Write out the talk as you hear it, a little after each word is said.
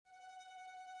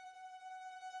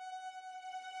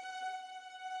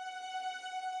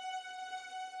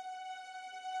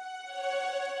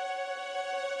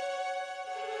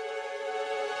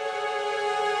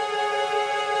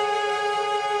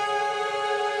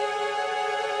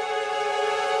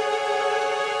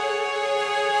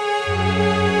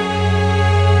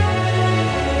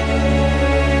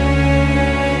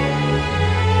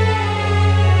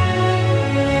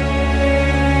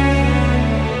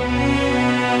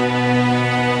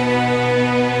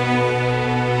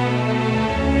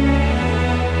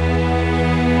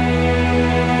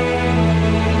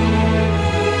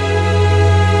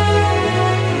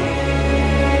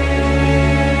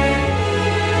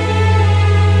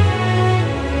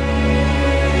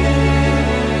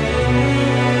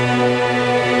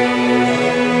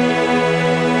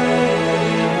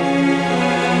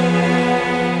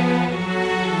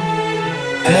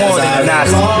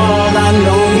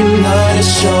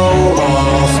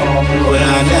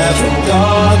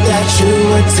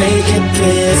take it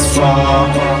this far.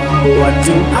 What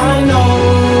do I know?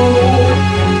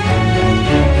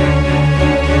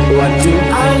 What do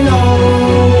I know?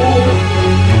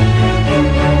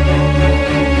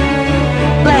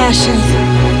 Flashes,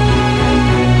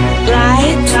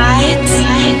 lights, flashes,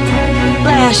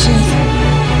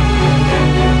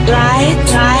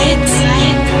 lights,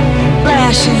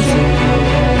 flashes,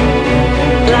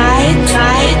 lights,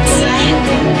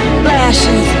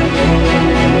 flashes.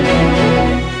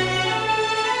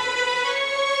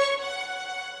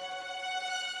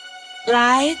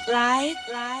 Light, flashes.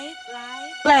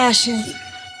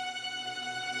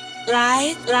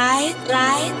 Light.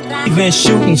 Even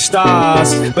shooting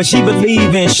stars, but she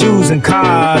believe in shoes and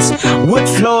cars. Wood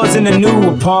floors in a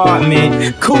new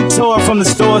apartment, couture from the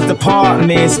store's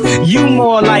departments. You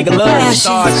more like love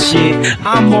star shit,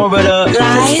 I'm more of the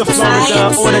trips to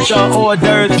Florida, order the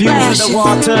orders, views of the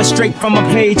water, straight from a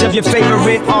page of your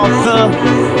favorite author.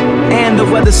 And the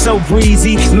weather's so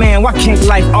breezy, man, why can't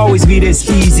life always be this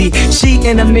easy? She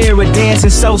in the mirror dancing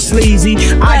so sleazy,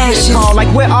 I get a call like,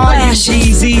 where are you,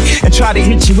 Jeezy? And try to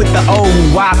hit you with the old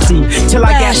wapty, till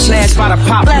I got slashed by the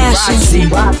paparazzi.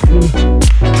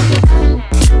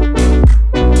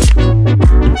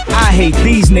 I hate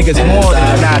these niggas more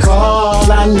than I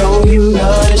call. I know you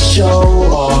love to show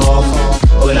off,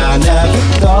 but I never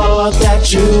thought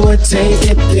that you would take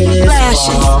it this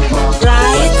far.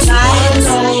 Lights.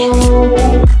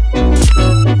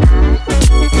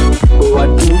 What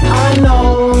do I know?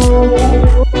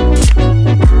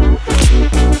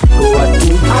 What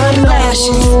do I know?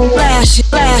 Flashes, light,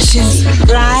 flashes.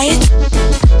 Light.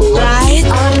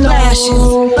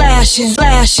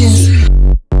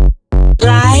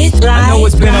 I know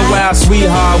it's been a while,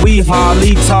 sweetheart, we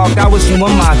hardly talked, I was doing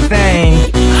my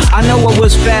thing. I know it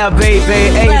was fair,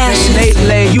 baby, hey,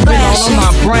 lately, you been all on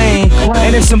my brain.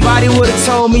 And if somebody would've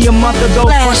told me a month ago,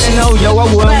 front no, yo, I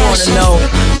wouldn't wanna know.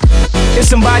 If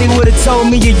somebody would've told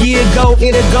me a year ago,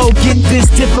 it'd go get this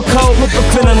difficult.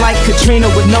 Feeling like Katrina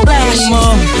with no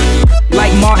FEMA,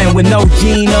 like Martin with no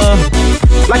Gina,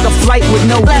 like a flight with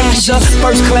no visa.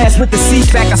 First class with the seat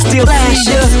back, I still see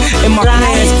ya in my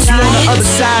past. You on the other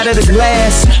side of the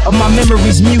glass of my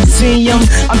memories museum.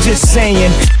 I'm just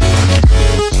saying,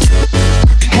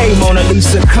 hey Mona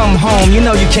Lisa, come home. You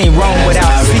know you can't roam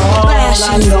without me.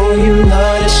 I know you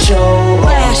love to show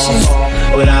off,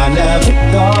 but I never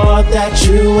thought that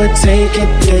you would take it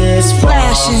this far.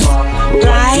 Flashes,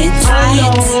 lights.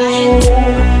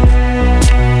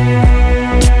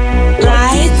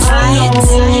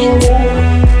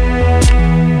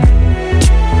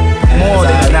 More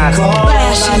than I call. I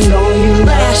know you love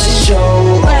to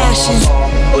show off,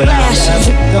 but I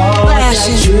never thought that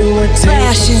you would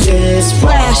take it this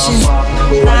far.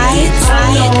 Lights.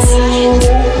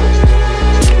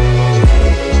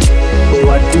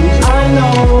 What do I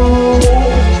know?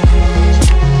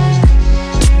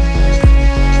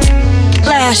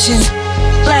 Flashes,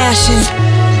 light.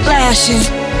 Flashes, lights.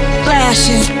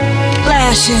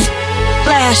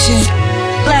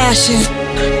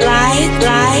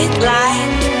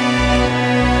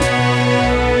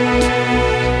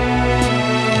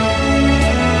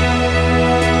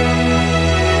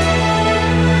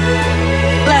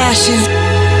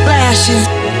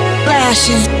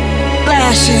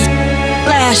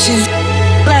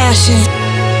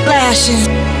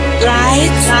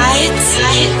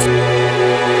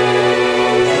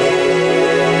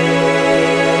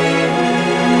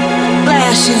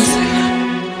 Flashes.